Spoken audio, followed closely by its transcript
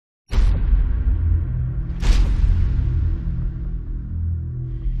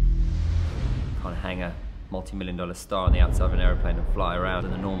multi-million-dollar star on the outside of an airplane and fly around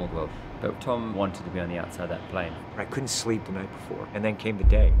in the normal world. But Tom wanted to be on the outside of that plane. I couldn't sleep the night before, and then came the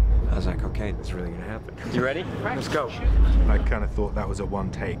day. I was like, okay, this is really gonna happen. You ready? Let's go. I kind of thought that was a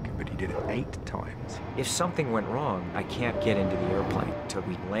one take, but he did it 8 times. If something went wrong, I can't get into the airplane until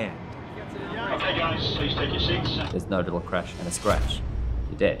we land. Okay guys, please take your seats. There's no little crash and a scratch.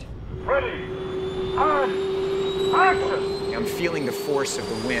 You're dead. Ready, and action! I'm feeling the force of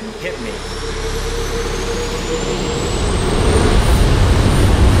the wind hit me.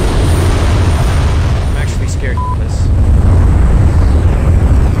 I'm actually scared.